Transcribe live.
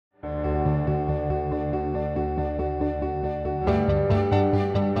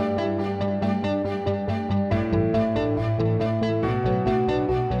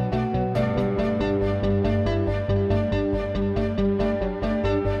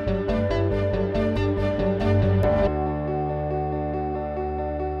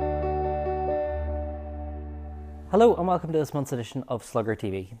Hello and welcome to this month's edition of Slugger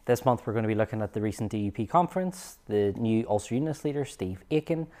TV. This month we're going to be looking at the recent DUP conference, the new Ulster Unionist leader Steve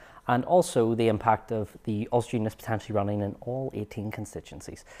Aiken, and also the impact of the Ulster Unionists potentially running in all 18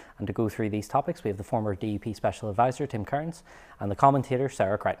 constituencies. And to go through these topics we have the former DUP Special Advisor Tim Cairns and the commentator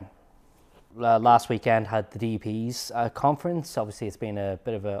Sarah Creighton. Last weekend had the DUP's conference. Obviously it's been a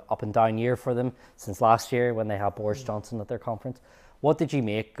bit of an up and down year for them since last year when they had Boris Johnson at their conference. What did you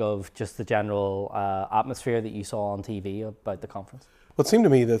make of just the general atmosphere that you saw on TV about the conference? Well, it seemed to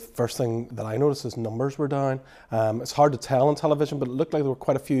me the first thing that I noticed is numbers were down. It's hard to tell on television, but it looked like there were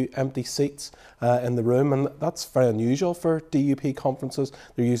quite a few empty seats in the room, and that's very unusual for DUP conferences.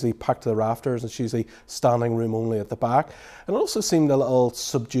 They're usually packed to the rafters. It's usually standing room only at the back. And it also seemed a little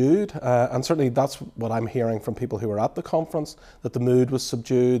subdued, and certainly that's what I'm hearing from people who were at the conference, that the mood was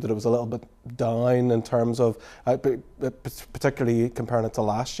subdued, that it was a little bit down in terms of, particularly comparing it to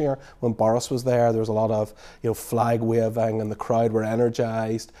last year when Boris was there. There was a lot of flag waving and the crowd were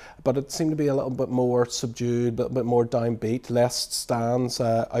energised, but it seemed to be a little bit more subdued, a bit more downbeat, less stands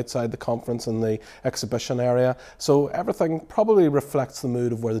outside the conference in the exhibition area. So everything probably reflects the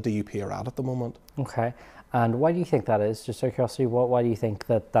mood of where the DUP are at the moment. Okay, and why do you think that is? Just out of curiosity, why do you think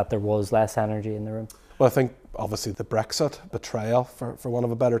that there was less energy in the room? Well, I think obviously the Brexit betrayal, for want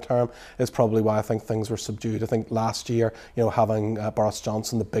of a better term, is probably why I think things were subdued. I think last year, having Boris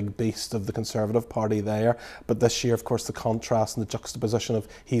Johnson, the big beast of the Conservative Party there, but this year, of course, the contrast and the juxtaposition of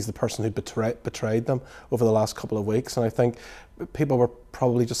he's the person who betrayed them over the last couple of weeks. And I think people were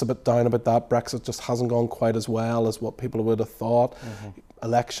probably just a bit down about that. Brexit just hasn't gone quite as well as what people would have thought.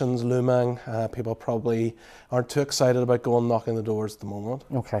 Elections looming, people probably aren't too excited about going knocking the doors at the moment.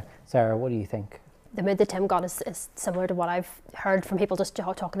 Okay, Sarah, what do you think? The mood that Tim got is similar to what I've heard from people just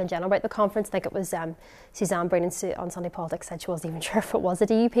talking in general about the conference. I think it was Suzanne Breen on Sunday Politics said she wasn't even sure if it was a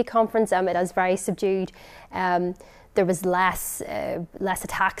DUP conference. It is very subdued. There was less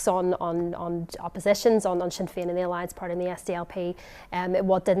attacks on oppositions, on Sinn Féin and the Alliance Party and the SDLP.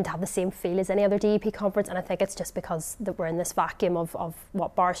 It didn't have the same feel as any other DUP conference, and I think it's just because that we're in this vacuum of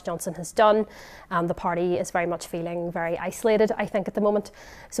what Boris Johnson has done. The party is very much feeling very isolated, I think, at the moment.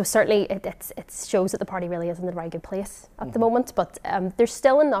 So certainly it shows that the party really is in a very good place at the moment, but there's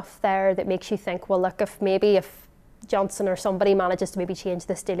still enough there that makes you think, well, look, if Johnson or somebody manages to maybe change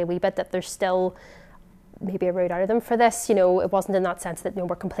this deal a wee bit, that there's still maybe a route out of them for this. It wasn't in that sense that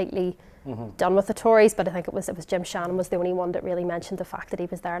we're completely done with the Tories, but I think it was Jim Shannon was the only one that really mentioned the fact that he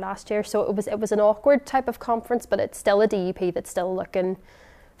was there last year. So it was an awkward type of conference, but it's still a DUP that's still looking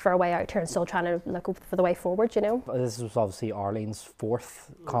for a way out here and still trying to look for the way forward. This was obviously Arlene's fourth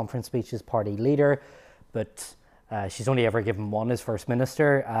conference speech as party leader, but she's only ever given one as First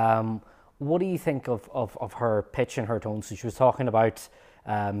Minister. What do you think of her pitch and her tone? So she was talking about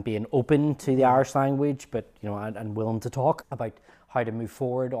being open to the Irish language, but and willing to talk about how to move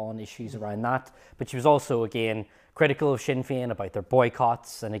forward on issues around that. But she was also again critical of Sinn Féin about their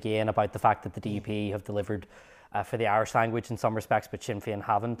boycotts, and again about the fact that the DUP have delivered for the Irish language in some respects, but Sinn Féin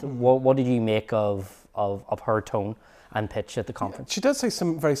haven't. What did you make of her tone and pitch at the conference? She did say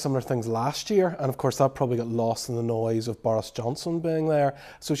some very similar things last year, and of course that probably got lost in the noise of Boris Johnson being there.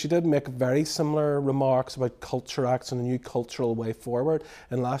 So she did make very similar remarks about Culture Acts and a new cultural way forward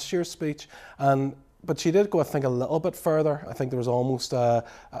in last year's speech. But she did go, I think, a little bit further. I think there was almost an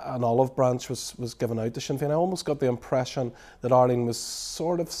olive branch was given out to Sinn Féin. I almost got the impression that Arlene was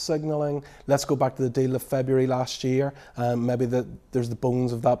sort of signalling, let's go back to the deal of February last year. Maybe there's the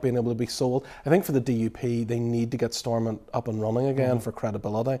bones of that being able to be sold. I think for the DUP, they need to get Stormont up and running again for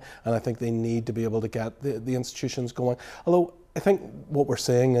credibility. And I think they need to be able to get the institutions going. Although I think what we're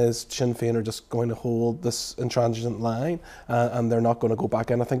saying is Sinn Féin are just going to hold this intransigent line and they're not going to go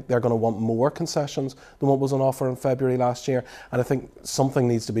back in. I think they're going to want more concessions than what was on offer in February last year, and I think something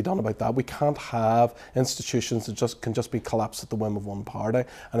needs to be done about that. We can't have institutions that can just be collapsed at the whim of one party,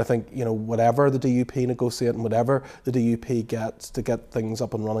 and I think whatever the DUP negotiate and whatever the DUP gets to get things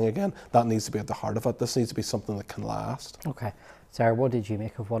up and running again, that needs to be at the heart of it. This needs to be something that can last. Okay. Sarah, what did you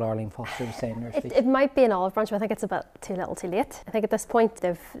make of what Arlene Foster was saying in her speech? It might be an olive branch, but I think it's a bit too little too late. I think at this point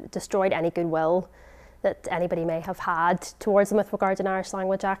they've destroyed any goodwill that anybody may have had towards them with regard to an Irish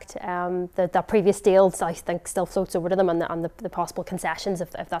Language Act. The previous deal, I think, still floats over to them, and the possible concessions,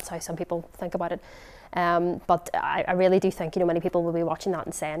 if that's how some people think about it. But I really do think many people will be watching that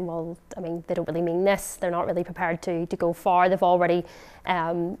and saying, well, I mean, they don't really mean this. They're not really prepared to go far. They've already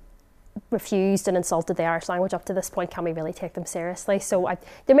refused and insulted the Irish language up to this point. Can we really take them seriously? So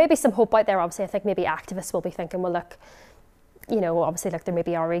there may be some hope out there. Obviously, I think maybe activists will be thinking, well, look, obviously, like, they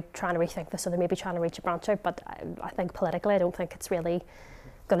maybe are trying to rethink this, or they may be trying to reach a branch out, but I think politically, I don't think it's really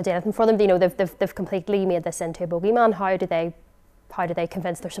going to do anything for them. You know, they've completely made this into a bogeyman. How do they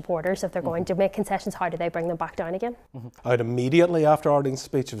convince their supporters if they're going to make concessions? How do they bring them back down again? Out immediately after Arlene's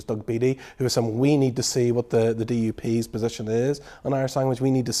speech, it was Doug Beattie who was saying we need to see what the DUP's position is on Irish language.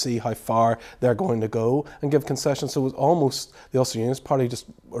 We need to see how far they're going to go and give concessions. So it was almost the Ulster Unionist Party just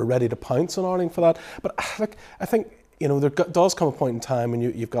were ready to pounce on Arlene for that. But look, I think, you know, there does come a point in time when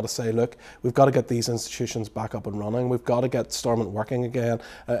you've got to say, look, we've got to get these institutions back up and running. We've got to get Stormont working again.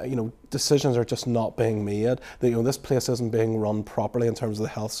 You know, decisions are just not being made. You know, this place isn't being run properly in terms of the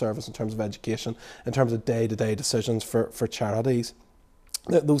health service, in terms of education, in terms of day-to-day decisions for charities.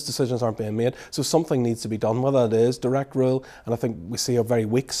 Those decisions aren't being made, so something needs to be done, whether it is direct rule, and I think we see a very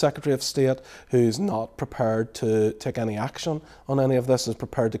weak Secretary of State who's not prepared to take any action on any of this, is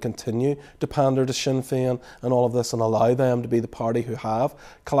prepared to continue to pander to Sinn Féin and all of this and allow them to be the party who have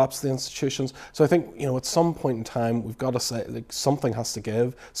collapsed the institutions. So I think, you know, at some point in time we've got to say, like, something has to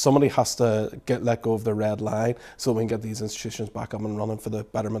give, somebody has to let go of the red line so we can get these institutions back up and running for the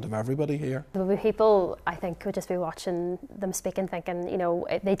betterment of everybody here. People, I think, would just be watching them speak and thinking, you know,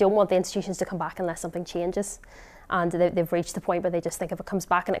 they don't want the institutions to come back unless something changes, and they've reached the point where they just think if it comes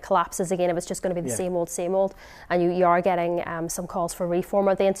back and it collapses again, if it's just going to be the same old, and you are getting some calls for reform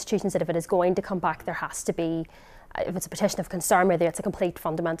of the institutions, that if it is going to come back, there has to be, if it's a petition of concern, whether it's a complete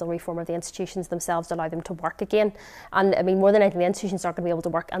fundamental reform of the institutions themselves to allow them to work again. And I mean, more than anything, the institutions aren't going to be able to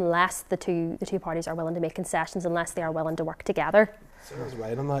work unless the two parties are willing to make concessions, unless they are willing to work together. Sarah's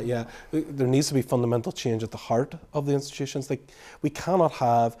right on that, yeah. There needs to be fundamental change at the heart of the institutions. We cannot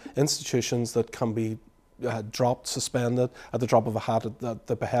have institutions that can be dropped, suspended at the drop of a hat at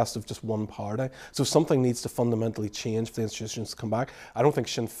the behest of just one party. So something needs to fundamentally change for the institutions to come back. I don't think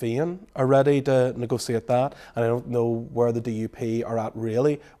Sinn Féin are ready to negotiate that, and I don't know where the DUP are at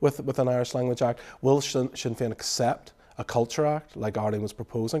really with an Irish Language Act. Will Sinn Féin accept a Culture Act like Arlene was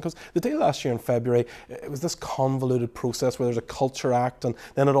proposing? Because the deal last year in February, it was this convoluted process where there's a Culture Act and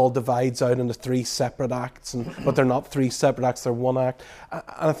then it all divides out into 3 separate acts, but they're not 3 separate acts, they're 1 act. And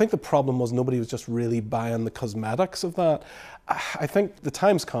I think the problem was nobody was just really buying the cosmetics of that. I think the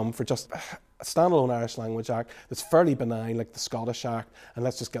time's come for just a standalone Irish Language Act that's fairly benign, like the Scottish Act, and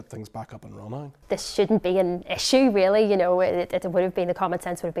let's just get things back up and running. This shouldn't be an issue, really. You know, it would have been, the common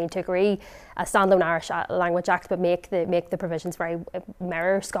sense would have been to agree a standalone Irish Language Act, but make the provisions very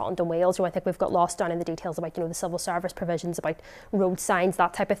mirror Scotland and Wales. You know, I think we've got lost down in the details about, you know, the civil service provisions, about road signs,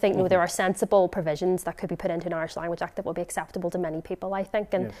 that type of thing. You know, there are sensible provisions that could be put into an Irish Language Act that will be acceptable to many people, I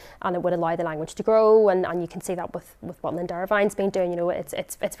think, and it would allow the language to grow. And you can see that with what Linda Irvine's been doing. You know,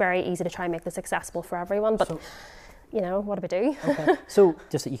 it's very easy to try and make this accessible for everyone, but you know, what do we do? Okay. So,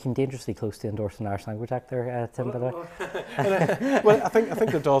 just that you came dangerously close to endorsing an Irish Language Act there, Tim, by the way. Well, I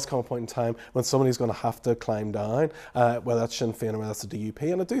think there does come a point in time when somebody's going to have to climb down, whether that's Sinn Féin or whether that's the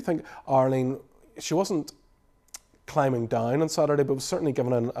DUP. And I do think Arlene, she wasn't climbing down on Saturday, but was certainly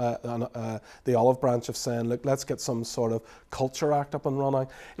given the olive branch of saying, look, let's get some sort of Culture Act up and running.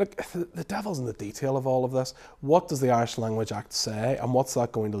 Look, the devil's in the detail of all of this. What does the Irish Language Act say, and what's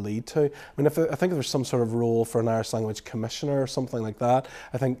that going to lead to? I mean, I think if there's some sort of role for an Irish Language Commissioner or something like that,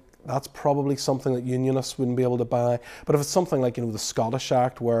 I think that's probably something that unionists wouldn't be able to buy. But if it's something like, you know, the Scottish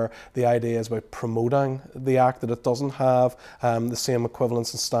Act, where the idea is about promoting the Act, that it doesn't have the same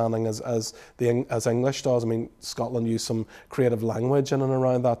equivalence and standing as English does. I mean, Scotland used some creative language in and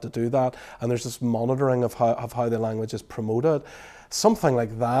around that to do that, and there's this monitoring of how the language is promoted. Something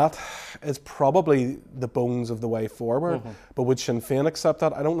like that is probably the bones of the way forward. But would Sinn Féin accept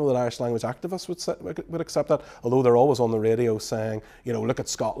that? I don't know that Irish language activists would accept that, although they're always on the radio saying, you know, look at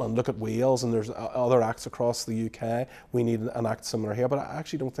Scotland, look at Wales, and there's other acts across the UK. We need an act similar here. But I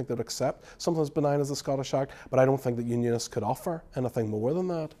actually don't think they'd accept something as benign as the Scottish Act, but I don't think that unionists could offer anything more than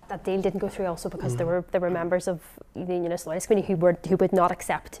that. That deal didn't go through also because there were members of the Unionist Alliance Committee who would not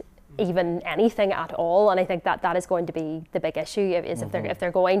accept even anything at all, and I think that is going to be the big issue, is if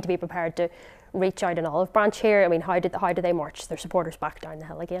they're going to be prepared to reach out an olive branch here. I mean, how do they march their supporters back down the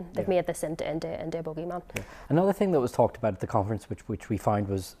hill again? They've made this into a bogeyman. Another thing that was talked about at the conference, which we found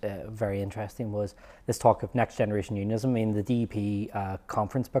was very interesting, was this talk of next generation unionism. I mean, the DUP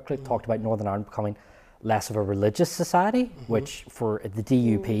conference booklet talked about Northern Ireland becoming less of a religious society, which for the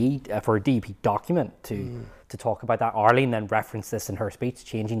DUP, for a DUP document to talk about that, Arlene then referenced this in her speech,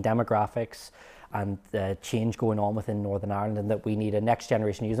 changing demographics and the change going on within Northern Ireland, and that we need a next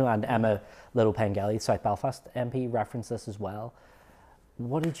generation unionism. And Emma Little Pengelly, South Belfast MP, referenced this as well.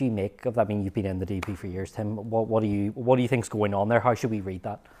 What did you make of that? I mean, you've been in the DUP for years, Tim. What do you think's going on there? How should we read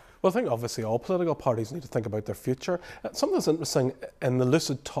that? Well, I think obviously all political parties need to think about their future. Something that's interesting in the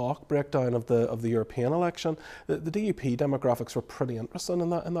lucid talk breakdown of the European election, the DUP demographics were pretty interesting in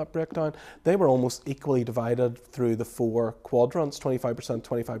that breakdown. They were almost equally divided through the 4 quadrants, 25%,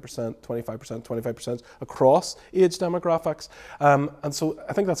 25%, 25%, 25% across age demographics. And so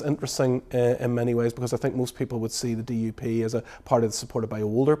I think that's interesting in many ways, because I think most people would see the DUP as a party that's supported by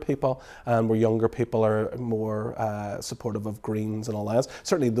older people, and where younger people are more supportive of Greens and all that.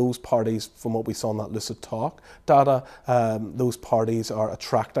 Certainly those parties, from what we saw in that lucid talk data, those parties are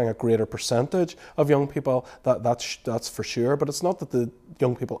attracting a greater percentage of young people. That's for sure. But it's not that the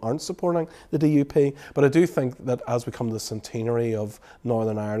young people aren't supporting the DUP. But I do think that as we come to the centenary of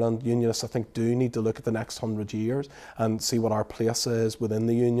Northern Ireland, Unionists, I think, do need to look at the next 100 years and see what our place is within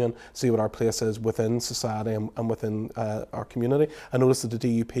the Union, see what our place is within society and within our community. I notice that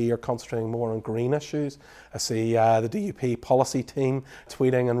the DUP are concentrating more on green issues. I see the DUP policy team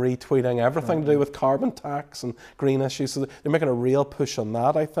tweeting and retweeting everything to do with carbon tax and green issues. So they're making a real push on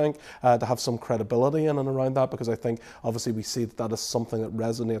that, I think, to have some credibility in and around that, because I think obviously we see that is something that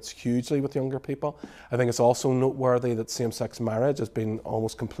resonates hugely with younger people. I think it's also noteworthy that same-sex marriage has been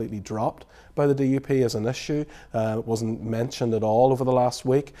almost completely dropped by the DUP as an issue. It wasn't mentioned at all over the last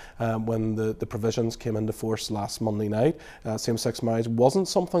week when the provisions came into force last Monday night. Same-sex marriage wasn't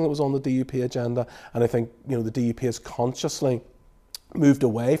something that was on the DUP agenda, and I think the DUP has consciously moved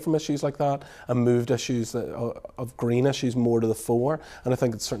away from issues like that and moved issues of green issues more to the fore, and I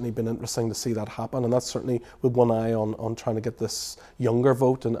think it's certainly been interesting to see that happen, and that's certainly with one eye on trying to get this younger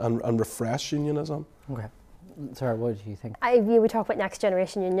vote and refresh unionism. Okay. Sarah, what do you think? We talk about next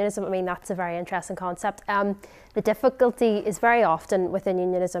generation unionism. I mean, that's a very interesting concept. The difficulty is very often within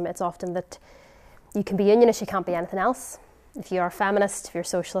unionism, it's often that you can be unionist, you can't be anything else. If you're a feminist, if you're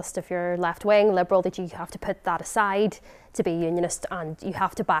socialist, if you're left-wing, liberal, that you have to put that aside to be unionist, and you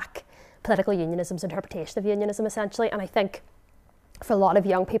have to back political unionism's interpretation of unionism, essentially. And I think for a lot of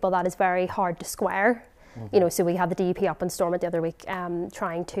young people that is very hard to square. Mm-hmm. So we had the DUP up in Stormont the other week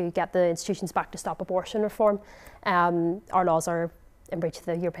trying to get the institutions back to stop abortion reform. Our laws are in breach of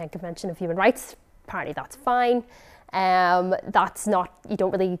the European Convention of Human Rights. Apparently that's fine. That's not, you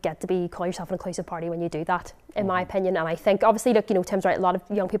don't really get to call yourself an inclusive party when you do that, in my opinion. And I think, obviously, look, Tim's right, a lot of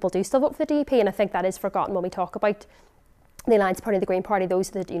young people do still vote for the DUP, and I think that is forgotten when we talk about the Alliance Party, the Green Party. Those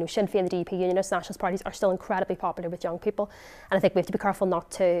that, Sinn Féin, the DUP, Unionist, Nationalist parties are still incredibly popular with young people, and I think we have to be careful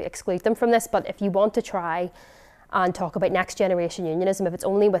not to exclude them from this. But if you want to try and talk about next generation unionism, if it's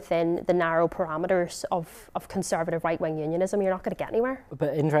only within the narrow parameters of conservative right-wing unionism, you're not going to get anywhere.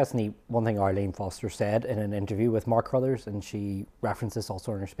 But interestingly, one thing Arlene Foster said in an interview with Mark Crothers, and she referenced this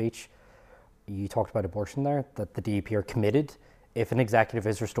also in her speech, you talked about abortion there, that the DUP are committed, if an executive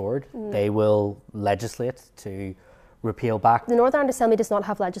is restored, they will legislate to repeal back. The Northern Ireland Assembly does not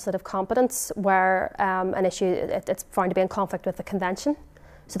have legislative competence where an issue, it's found to be in conflict with the Convention.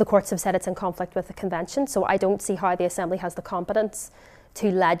 So the courts have said it's in conflict with the Convention. So I don't see how the Assembly has the competence to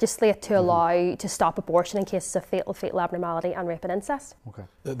legislate to allow to stop abortion in cases of fatal abnormality and rape and incest. Okay.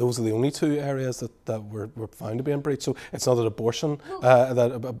 Those are the only two areas that were found to be in breach. So it's not that abortion,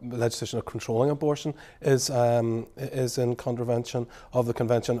 that legislation of controlling abortion is in contravention of the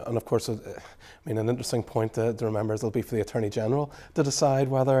Convention. And of course, an interesting point to remember is it'll be for the Attorney General to decide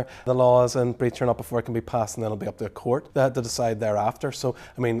whether the law is in breach or not before it can be passed, and then it'll be up to the court to decide thereafter. So,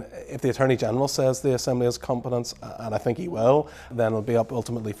 if the Attorney General says the Assembly has competence, and I think he will, then it'll be up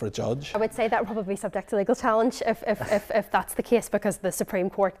ultimately for a judge. I would say that will probably be subject to legal challenge if that's the case, because the Supreme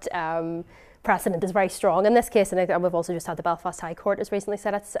Court precedent is very strong in this case, and we've also just had the Belfast High Court has recently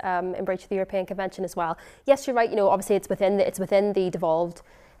said it's in breach of the European Convention as well. Yes, you're right. Obviously it's within the devolved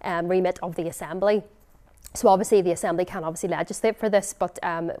remit of the Assembly. So obviously the Assembly can obviously legislate for this, but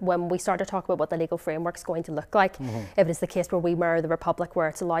when we start to talk about what the legal framework's going to look like, if it is the case where we mirror the Republic, where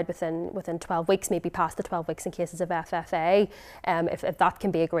it's allowed within 12 weeks, maybe past the 12 weeks in cases of FFA, if that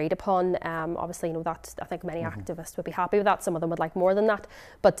can be agreed upon, obviously, that I think many activists would be happy with that. Some of them would like more than that.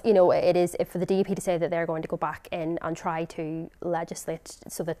 But, it is for the DUP to say that they're going to go back in and try to legislate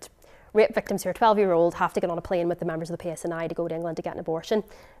so that rape victims who are 12-year-old have to get on a plane with the members of the PSNI to go to England to get an abortion.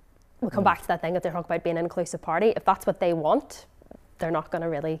 We'll come back to that thing that they're talking about being an inclusive party. If that's what they want, they're not going to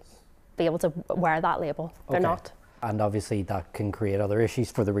really be able to wear that label. They're not. And obviously that can create other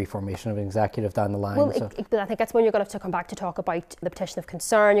issues for the reformation of an executive down the line. Well, but I think that's when you're going to have to come back to talk about the petition of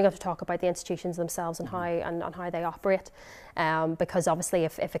concern. You're going to have to talk about the institutions themselves and how they operate. Because obviously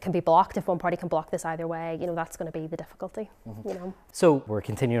if it can be blocked, if one party can block this either way, that's going to be the difficulty. So we're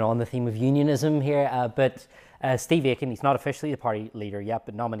continuing on the theme of unionism here, but Steve Aiken, he's not officially the party leader yet,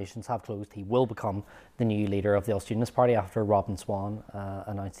 but nominations have closed. He will become the new leader of the Ulster Unionist Party after Robin Swan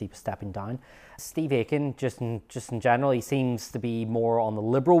announced he was stepping down. Steve Aiken, just in general, he seems to be more on the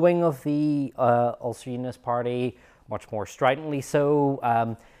liberal wing of the Ulster Unionist Party, much more stridently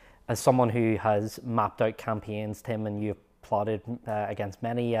so. As someone who has mapped out campaigns, Tim, and you've plotted against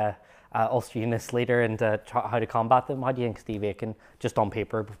many Ulster Unionist leader and how to combat them, how do you think Steve Aiken, just on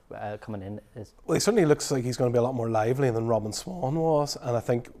paper, coming in is? Well, he certainly looks like he's going to be a lot more lively than Robin Swan was, and I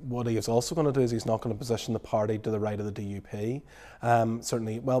think what he is also going to do is he's not going to position the party to the right of the DUP.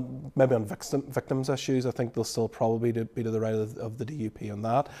 Certainly, well, maybe on victims issues, I think they'll still probably be to the right of the DUP on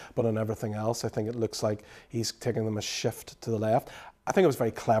that, but on everything else, I think it looks like he's taking them a shift to the left. I think it was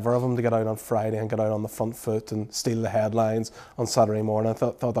very clever of him to get out on Friday and get out on the front foot and steal the headlines on Saturday morning. I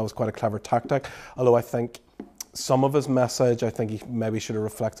thought that was quite a clever tactic, although I think some of his message, I think he maybe should have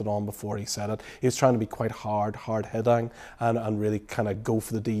reflected on before he said it. He was trying to be quite hard-hitting and really kind of go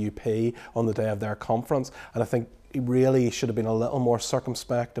for the DUP on the day of their conference, and I think he really should have been a little more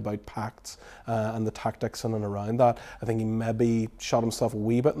circumspect about pacts and the tactics in and around that. I think he maybe shot himself a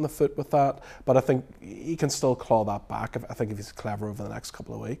wee bit in the foot with that, but I think he can still claw that back, I think, if he's clever over the next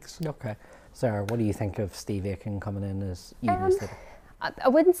couple of weeks. Okay. Sarah, what do you think of Steve Aiken coming in as Unionist leader? I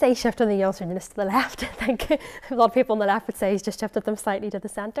wouldn't say shifting the Ulster Unionists to the left. I think a lot of people on the left would say he's just shifted them slightly to the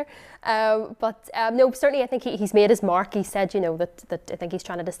centre. But no, certainly I think he's made his mark. He said, that I think he's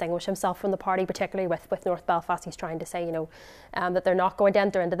trying to distinguish himself from the party, particularly with North Belfast. He's trying to say, that they're not going to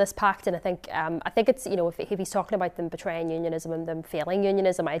enter into this pact. And I think it's, if he's talking about them betraying unionism and them failing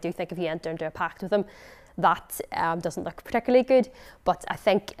unionism, I do think if you enter into a pact with them, that doesn't look particularly good. But I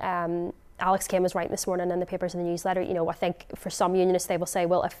think Alex Kim was writing this morning in the papers and the newsletter, I think for some unionists they will say,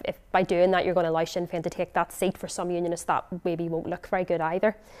 well, if by doing that you're going to allow Sinn Féin to take that seat, for some unionists that maybe won't look very good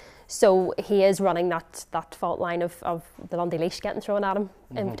either. So he is running that fault line of the Lundy Leash getting thrown at him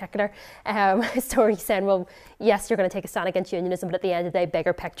in particular. So he's saying, well, yes, you're going to take a stand against unionism, but at the end of the day,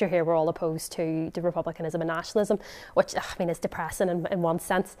 bigger picture here, we're all opposed to republicanism and nationalism, which is depressing in one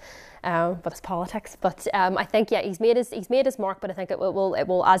sense, but it's politics. But I think he's made his mark. But I think it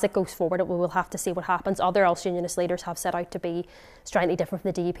will as it goes forward, we will have to see what happens. Other Ulster Unionist leaders have set out to be slightly different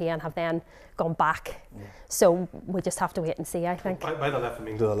from the DUP and have then gone back. Yeah. So we just have to wait and see, I think. By the left, I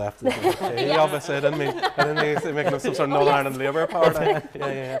mean to the left. Obviously, I didn't mean making some sort of Northern Ireland Labour Party.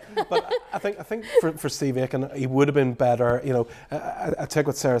 Yeah. But I think for Steve Aiken, he would have been better. I take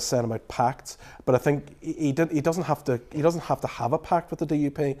what Sarah's saying about pacts, but I think he doesn't have to have a pact with the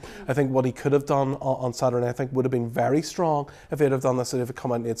DUP. I think what he could have done on Saturday, I think, would have been very strong if he'd have done this. If he'd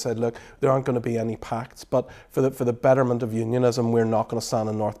come out and he'd said, look, there aren't going to be any pacts, but for the betterment of unionism, we're not going to stand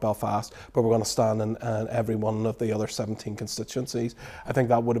in North Belfast, but we're going to stand in every one of the other 17 constituencies. I think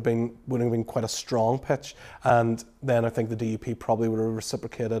that would have been quite a strong pitch, and then I think the DUP probably would have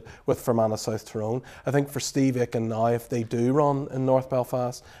reciprocated with Fermanagh South Tyrone. I think for Steve Aiken now, if they do run in North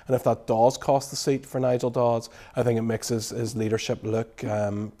Belfast, and if that does cost the seat for Nigel Dodds, I think it makes his leadership look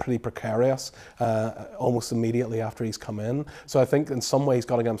pretty precarious almost immediately after he's come in. So I think in some way he's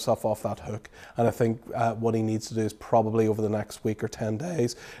got to get himself off that hook, and I think what he needs to do is probably over the next week or 10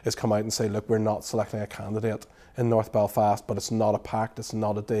 days is come out and say, look, we're not selecting a candidate in North Belfast, but it's not a pact, it's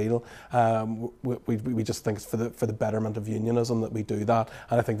not a deal. We just think it's for the betterment of unionism that we do that,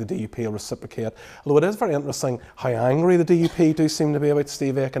 and I think the DUP will reciprocate. Although it is very interesting how angry the DUP do seem to be about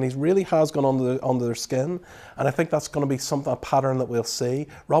Steve Aiken. He really has gone under their skin, and I think that's going to be a pattern that we'll see.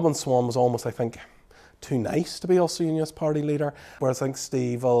 Robin Swan was almost, I think, too nice to be Ulster Unionist Party leader, whereas I think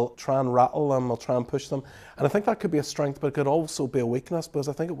Steve will try and rattle them, will try and push them, and I think that could be a strength, but it could also be a weakness, because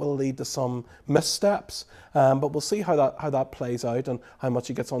I think it will lead to some missteps, but we'll see how that plays out and how much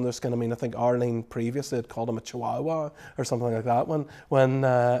he gets on their skin. I mean, I think Arlene previously had called him a chihuahua or something like that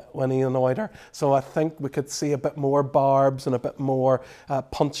when he annoyed her, so I think we could see a bit more barbs and a bit more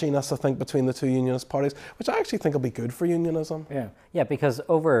punchiness, I think, between the two unionist parties, which I actually think will be good for unionism. Yeah, because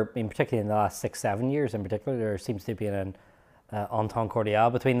particularly in the last 6-7 years in particular, there seems to be an entente cordiale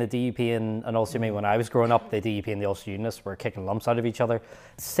between the DUP and Ulster. When I was growing up, the DUP and the Ulster Unionists were kicking lumps out of each other.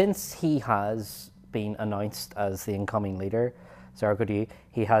 Since he has been announced as the incoming leader, Sarah,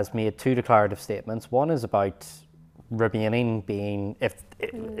 he has made 2 declarative statements. One is about remaining being, if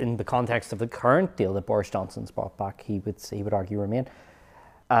in the context of the current deal that Boris Johnson's brought back, he would argue remain.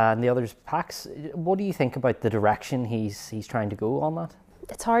 And the other is pacts. What do you think about the direction he's trying to go on that?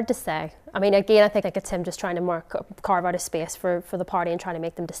 It's hard to say. I mean, again, I think it's him just trying to carve out a space for the party and trying to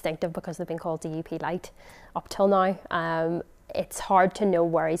make them distinctive, because they've been called DUP Light up till now. It's hard to know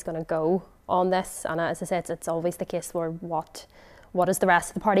where he's going to go on this, and as I said, it's always the case where what what is the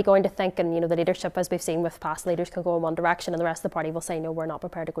rest of the party going to think? And, you know, the leadership, as we've seen with past leaders, can go in one direction and the rest of the party will say, no, we're not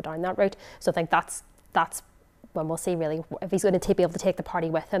prepared to go down that route. So I think that's when we'll see really if he's going to be able to take the party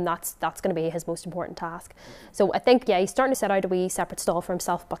with him. That's going to be his most important task. So I think, yeah, he's starting to set out a wee separate stall for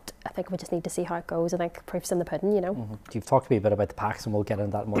himself, but I think we just need to see how it goes. I think proof's in the pudding, you know. You've talked to me a bit about the PACs, and we'll get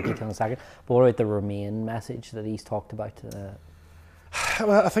into that in more detail in a second. But what about the Remain message that he's talked about?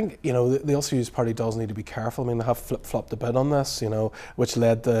 Well, I think, you know, the LCU's party does need to be careful. I mean, they have flip-flopped a bit on this, you know, which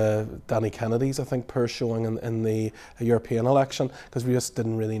led to Danny Kennedy's, I think, poor showing in the European election, because we just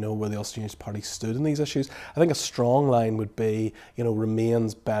didn't really know where the LCU's party stood in these issues. I think a strong line would be, you know,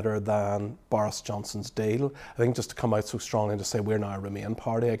 Remain's better than Boris Johnson's deal. I think just to come out so strongly and just say we're now a Remain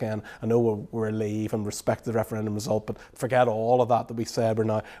party again. I know we're a Leave and respect the referendum result, but forget all of that we said. We're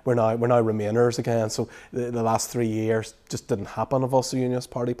now Remainers again. So the last 3 years just didn't happen of us Unionist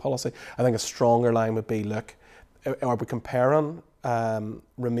party policy. I think a stronger line would be, look, are we comparing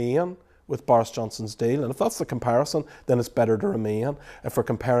Remain with Boris Johnson's deal? And if that's the comparison, then it's better to Remain. If we're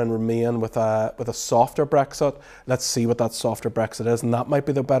comparing Remain with a softer Brexit, let's see what that softer Brexit is, and that might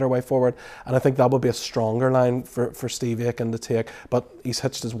be the better way forward. And I think that would be a stronger line for Steve Aiken to take. But he's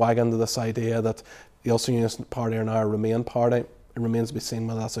hitched his wagon to this idea that the Ulster Unionist Party are now a Remain party. It remains to be seen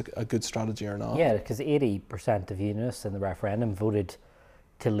whether that's a good strategy or not. Yeah, because 80% of Unionists in the referendum voted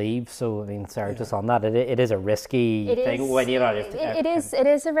to leave. So I mean, Sarah, just on that, it is a risky thing. When you're not, it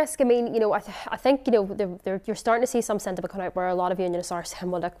is a risk. I mean, you know, I think, you know, you're starting to see some sentiment come out where a lot of Unionists are saying,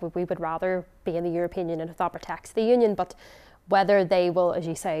 well, look, we would rather be in the European Union if that protects the Union. But whether they will, as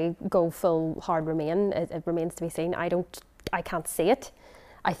you say, go full hard Remain, it remains to be seen. I can't see it.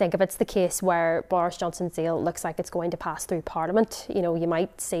 I think if it's the case where Boris Johnson's deal looks like it's going to pass through Parliament, you know, you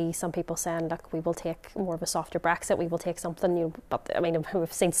might see some people saying, look, we will take more of a softer Brexit, we will take something, you know, but I mean,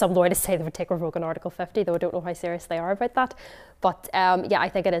 we've seen some lawyers say they would take revoking Article 50, though I don't know how serious they are about that. But yeah, I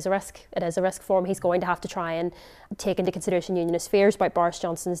think it is a risk. It is a risk for him. He's going to have to try and take into consideration Unionist fears about Boris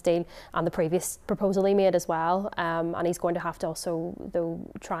Johnson's deal and the previous proposal he made as well. And he's going to have to also,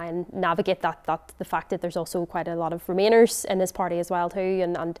 though, try and navigate that the fact that there's also quite a lot of Remainers in his party as well too,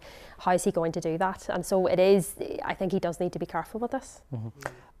 and how is he going to do that? And so it is, I think he does need to be careful with this. Mm-hmm.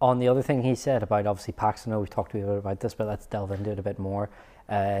 On the other thing he said about, obviously, PACs, I know we've talked a bit about this, but let's delve into it a bit more.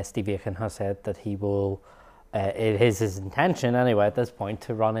 Steve Aiken has said that he will, it is his intention anyway at this point,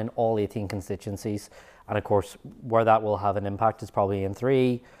 to run in all 18 constituencies. And of course, where that will have an impact is probably in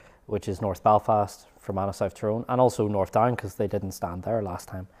 3, which is North Belfast, Fermanagh, South Tyrone, and also North Down, because they didn't stand there last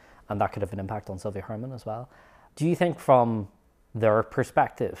time. And that could have an impact on Sylvia Herman as well. Do you think from their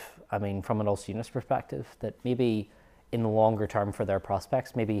perspective, I mean, from an Ulster Unionist perspective, that maybe in the longer term for their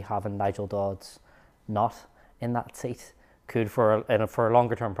prospects, maybe having Nigel Dodds not in that seat could, for a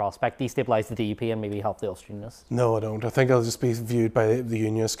longer term prospect, destabilise the DUP and maybe help the Ulster Unionists? No, I don't. I think it'll just be viewed by the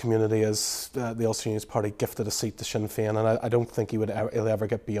Unionist community as the Ulster Unionist Party gifted a seat to Sinn Féin, and I don't think he'll ever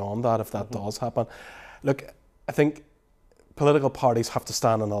get beyond that if that does happen. Look, I think political parties have to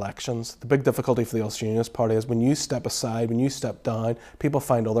stand in elections. The big difficulty for the Ulster Unionist Party is when you step aside, when you step down, people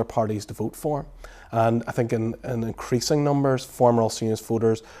find other parties to vote for. And I think in increasing numbers, former Ulster Unionist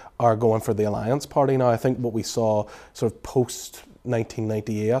voters are going for the Alliance Party now. I think what we saw sort of post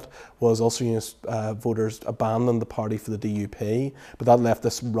 1998 was Ulster Unionist voters abandoned the party for the DUP, but that left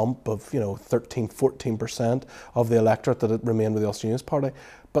this rump of 13-14% of the electorate that had remained with the Ulster Unionist Party.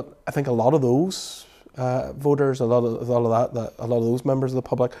 But I think a lot of those voters, a lot of those members of the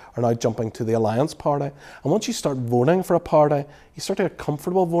public are now jumping to the Alliance Party. And once you start voting for a party, you start to get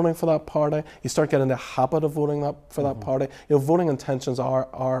comfortable voting for that party. You start getting the habit of voting for that party. Voting intentions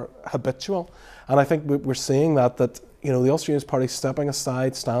are habitual, and I think we're seeing that the Ulster Unionist Party stepping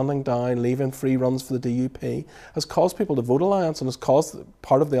aside, standing down, leaving free runs for the DUP has caused people to vote Alliance and has caused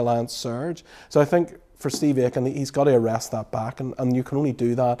part of the Alliance surge. So I think for Steve Aiken, he's got to arrest that back, and you can only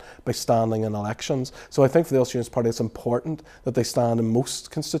do that by standing in elections. So I think for the Ulster Unionist Party it's important that they stand in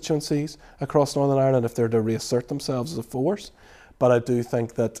most constituencies across Northern Ireland if they're to reassert themselves as a force. But I do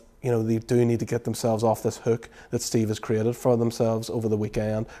think that they do need to get themselves off this hook that Steve has created for themselves over the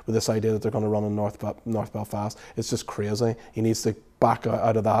weekend with this idea that they're going to run in North Belfast. It's just crazy. He needs to back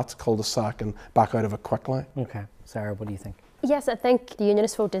out of that cul-de-sac and back out of it quickly. Okay. Sarah, what do you think? Yes, I think the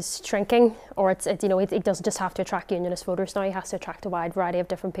Unionist vote is shrinking, or it doesn't just have to attract Unionist voters now, it has to attract a wide variety of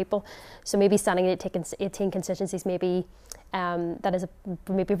different people. So maybe standing at 18 constituencies, maybe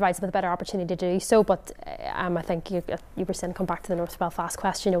maybe provides them with a better opportunity to do so. But I think you were saying, come back to the North Belfast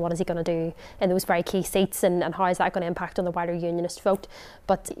question, what is he going to do in those very key seats, and how is that going to impact on the wider Unionist vote?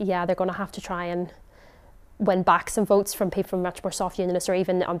 But yeah, they're going to have to try and win back some votes from people from much more soft unionists, or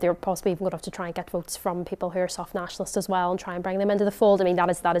even they're possibly even going to have to try and get votes from people who are soft nationalists as well and try and bring them into the fold. I mean,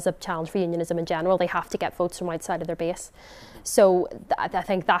 that is a challenge for unionism in general. They have to get votes from outside of their base. So I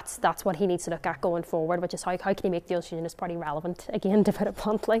think that's what he needs to look at going forward, which is how can he make the Ulster Unionist Party relevant again, to put it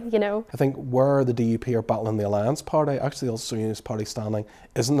bluntly, you know. I think where the DUP are battling the Alliance Party, actually the Ulster Unionist Party standing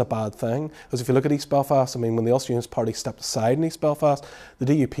isn't a bad thing. Because if you look at East Belfast, I mean, when the Ulster Unionist Party stepped aside in East Belfast, the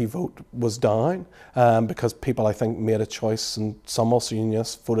DUP vote was down because people, I think, made a choice, and some Ulster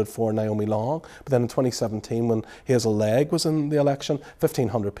Unionists voted for Naomi Long. But then in 2017, when Hazel Legge was in the election,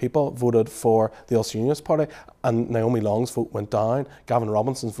 1,500 people voted for the Ulster Unionist Party, and Naomi Long's vote went down. Gavin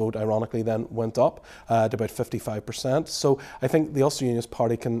Robinson's vote, ironically, then went up to about 55%. So I think the Ulster Unionist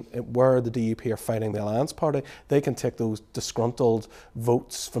Party can, where the DUP are fighting the Alliance Party, they can take those disgruntled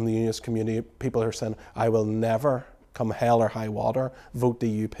votes from the unionist community, people who are saying, I will never, come hell or high water, vote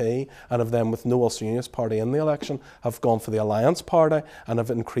DUP, and of them with no Ulster Unionist Party in the election have gone for the Alliance Party and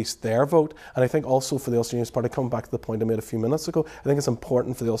have increased their vote. And I think also for the Ulster Unionist Party, coming back to the point I made a few minutes ago, I think it's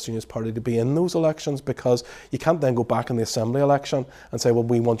important for the Ulster Unionist Party to be in those elections, because you can't then go back in the Assembly election and say, well,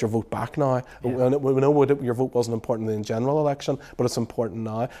 we want your vote back now. Yeah. We know your vote wasn't important in the general election, but it's important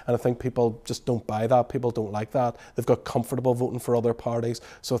now. And I think people just don't buy that. People don't like that. They've got comfortable voting for other parties.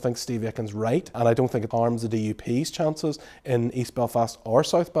 So I think Steve Aiken's right, and I don't think it harms the DUP's chances in East Belfast or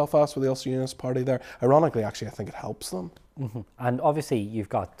South Belfast with the Ulster Unionist Party there. Ironically, actually, I think it helps them. Mm-hmm. And obviously you've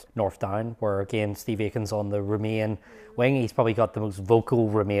got North Down, where again Steve Aiken's on the Remain wing. He's probably got the most vocal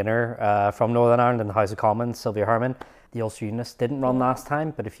Remainer from Northern Ireland in the House of Commons, Sylvia Herman. The Ulster Unionists didn't run last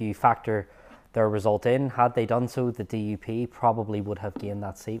time, but if you factor their result in, had they done so, the DUP probably would have gained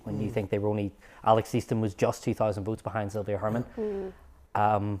that seat, when you think they were only, Alex Easton was just 2,000 votes behind Sylvia Herman.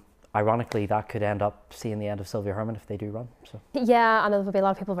 Ironically, that could end up seeing the end of Sylvia Herman if they do run. So. Yeah, and there will be a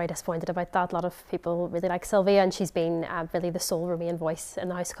lot of people very disappointed about that. A lot of people really like Sylvia, and she's been really the sole Remain voice in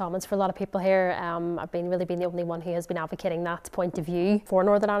the House of Commons for a lot of people here. I've really been the only one who has been advocating that point of view for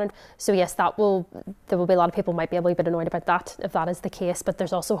Northern Ireland. So yes, there will be a lot of people who might be a little bit annoyed about that if that is the case. But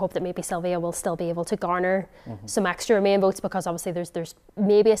there's also hope that maybe Sylvia will still be able to garner some extra Remain votes, because obviously there's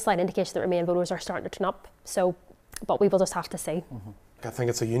maybe a slight indication that Remain voters are starting to turn up. So, but we will just have to see. I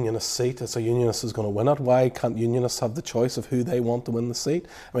think it's a unionist seat. It's a unionist who's going to win it. Why can't unionists have the choice of who they want to win the seat?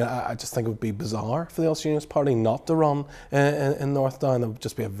 I mean, I just think it would be bizarre for the Ulster Unionist Party not to run in North Down. It would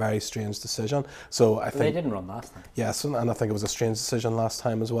just be a very strange decision. So I think they didn't run last time. Yes, and I think it was a strange decision last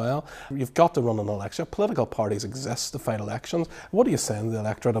time as well. You've got to run an election. Political parties exist to fight elections. What are you saying to the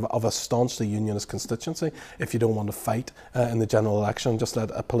electorate of a staunchly unionist constituency if you don't want to fight in the general election? Just let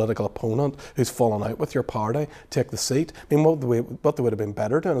a political opponent who's fallen out with your party take the seat. I mean, what they would have been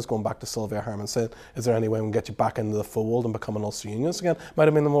better doing is going back to Sylvia Herman saying, is there any way we can get you back into the fold and become an Ulster Unionist again? Might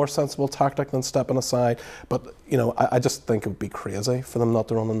have been the more sensible tactic than stepping aside. But you know, I just think it would be crazy for them not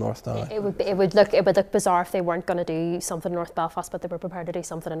to run in North Down. It would look bizarre if they weren't going to do something in North Belfast, but they were prepared to do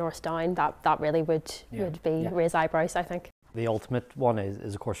something in North Down. That really would raise eyebrows, I think. The ultimate one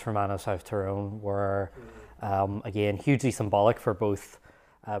is of course Fermanagh South Tyrone, where again hugely symbolic for both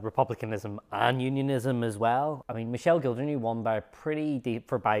republicanism and unionism as well. I mean, Michelle Gildernew won by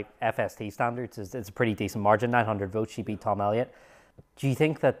by FST standards, it's a pretty decent margin, 900 votes. She beat Tom Elliott. Do you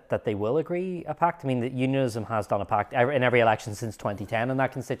think that they will agree a pact? I mean, that unionism has done a pact in every election since 2010 in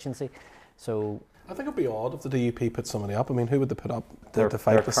that constituency. So I think it'd be odd if the DUP put somebody up. I mean, who would they put up to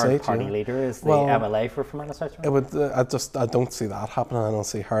fight the seat? Their current party leader is the MLA for Fermanagh South Tyrone. It would. I don't see that happening. I don't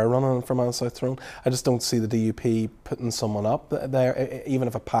see her running in Fermanagh South Tyrone. I just don't see the DUP putting someone up there, even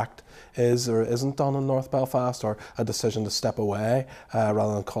if a pact is or isn't done in North Belfast, or a decision to step away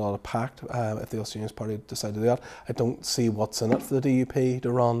rather than call it a pact. If the Ulster Unionist Party decide to do that, I don't see what's in it for the DUP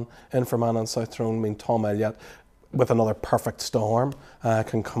to run in Fermanagh South Tyrone. I mean, Tom Elliott, with another perfect storm,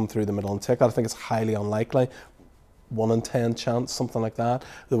 can come through the middle and take that. I think it's highly unlikely. 1 in 10 chance, something like that,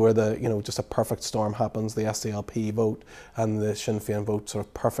 where just a perfect storm happens, the SDLP vote and the Sinn Féin vote sort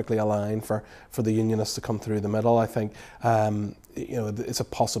of perfectly align for the Unionists to come through the middle. I think it's a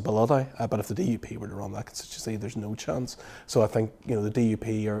possibility, but if the DUP were to run that constituency, there's no chance. So I think the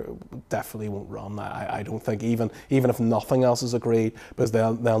DUP definitely won't run. I don't think, even if nothing else is agreed, because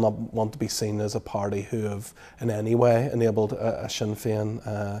they'll not want to be seen as a party who have in any way enabled a Sinn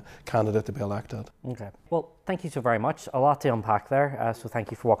Féin candidate to be elected. Okay. Well, thank you so very much. A lot to unpack there, so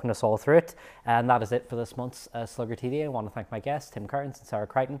thank you for walking us all through it. And that is it for this month's Slugger TV. I want to thank my guests, Tim Cairns and Sarah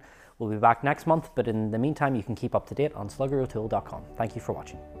Creighton. We'll be back next month, but in the meantime, you can keep up to date on sluggerotoole.com. Thank you for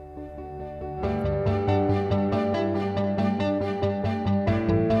watching.